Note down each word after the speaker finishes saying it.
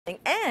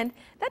And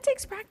that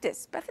takes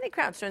practice. Bethany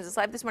Crouch joins us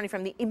live this morning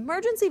from the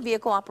Emergency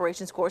Vehicle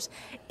Operations course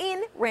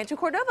in Rancho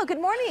Cordova.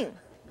 Good morning.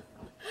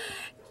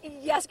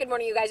 Yes, good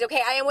morning, you guys.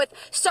 Okay, I am with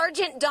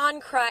Sergeant Don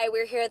Cry.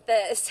 We're here at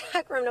the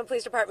Sacramento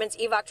Police Department's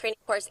EVOC Training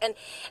course. And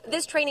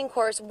this training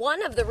course,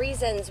 one of the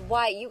reasons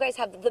why you guys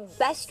have the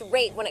best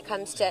rate when it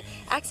comes to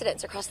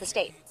accidents across the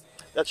state.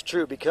 That's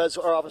true. Because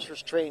our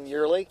officers train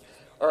yearly,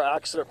 our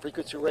accident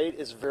frequency rate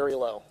is very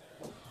low.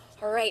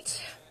 All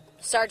right,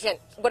 Sergeant,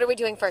 what are we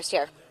doing first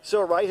here?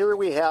 So right here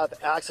we have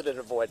accident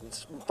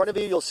avoidance. In front of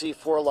you, you'll see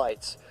 4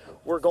 lights.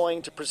 We're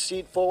going to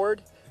proceed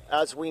forward.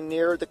 As we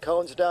near the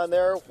cones down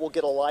there, we'll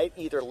get a light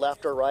either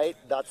left or right.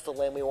 That's the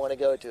lane we want to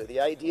go to. The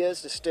idea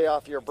is to stay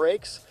off your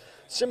brakes,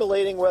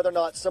 simulating whether or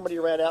not somebody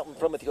ran out in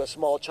front of you, a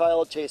small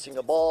child chasing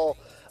a ball,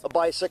 a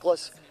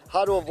bicyclist,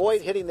 how to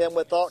avoid hitting them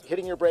without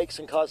hitting your brakes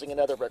and causing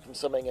another wreck from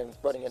somebody and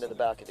running into the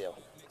back of you.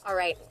 All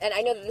right, and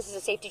I know that this is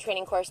a safety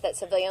training course that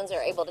civilians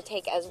are able to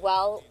take as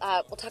well.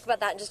 We'll talk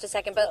about that in just a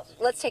second, but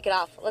let's take it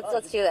off.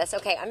 Let's do this.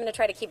 Okay, I'm going to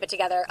try to keep it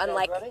together,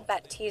 unlike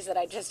that tease that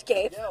I just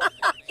gave.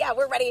 Yeah,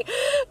 we're ready.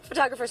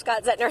 Photographer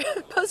Scott Zettner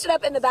posted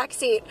up in the back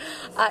seat.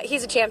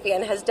 He's a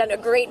champion, has done a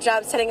great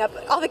job setting up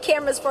all the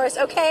cameras for us.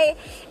 Okay,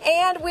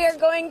 and we're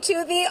going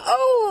to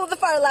the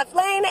far left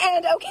lane,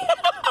 and okay,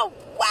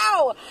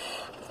 wow.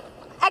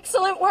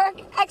 Excellent work,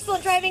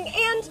 excellent driving,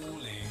 and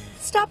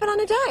stopping on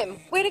a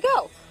dime. Way to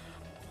go.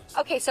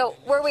 Okay, so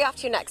where are we off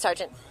to next,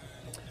 Sergeant?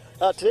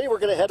 Today we're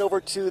going to head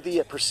over to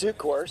the pursuit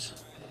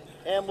course,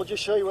 and we'll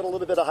just show you what a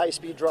little bit of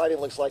high-speed driving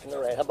looks like in the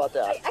rain. How about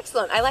that?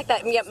 Excellent. I like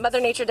that. Yeah, Mother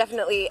Nature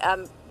definitely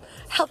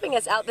helping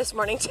us out this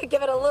morning to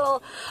give it a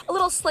little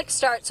slick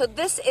start. So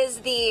this is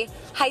the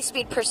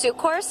high-speed pursuit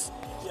course?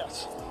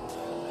 Yes.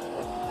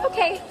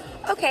 Okay.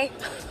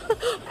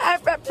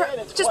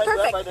 It's just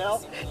perfect. right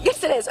now.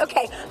 Yes, it is.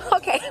 Okay.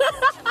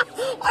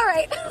 All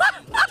right.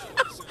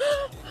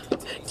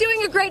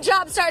 Doing a great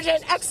job,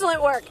 Sergeant.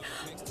 Excellent work.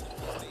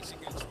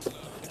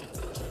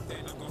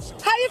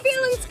 How you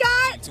feeling,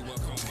 Scott?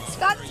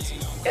 Scott,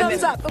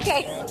 thumbs up.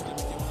 Okay.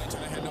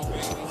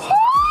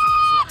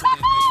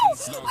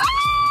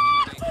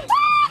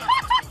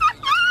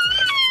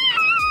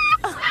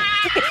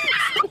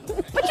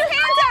 Put your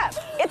hands up.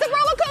 It's a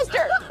roller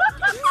coaster.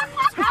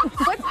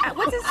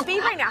 What's his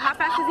speed right now? How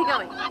fast is he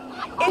going?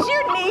 Is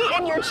your knee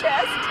in your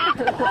chest?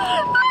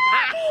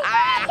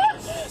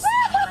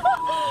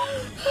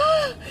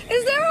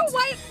 Is there a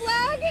white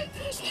flag?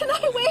 Can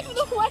I wave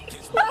the white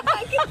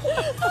flag?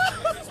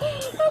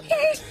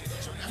 Okay.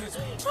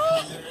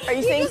 Are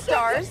you seeing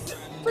stars?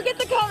 Forget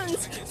the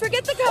cones.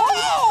 Forget the cones.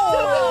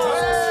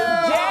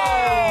 Oh!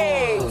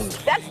 Dang!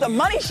 That's the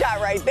money shot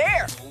right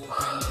there.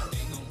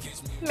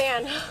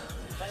 Man.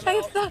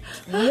 I thought,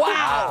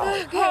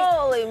 wow. Okay.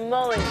 Holy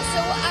moly.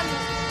 So,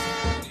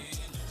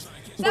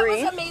 that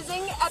was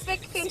amazing,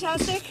 epic,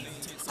 fantastic.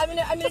 I'm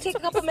gonna take a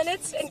couple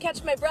minutes and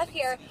catch my breath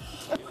here.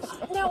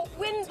 Now,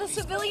 when the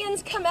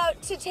civilians come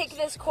out to take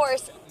this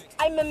course,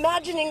 I'm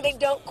imagining they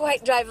don't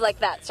quite drive like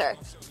that, sir.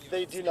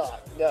 They do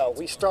not. No,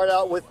 we start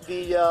out with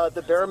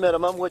the bare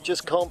minimum, which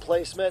is cone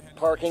placement,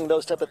 parking,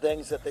 those type of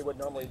things that they would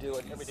normally do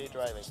in everyday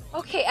driving.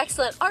 Okay,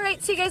 excellent. All right,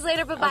 see you guys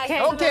later. Bye-bye.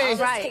 Okay.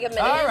 Let's take a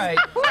minute. All right.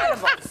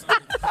 Incredible.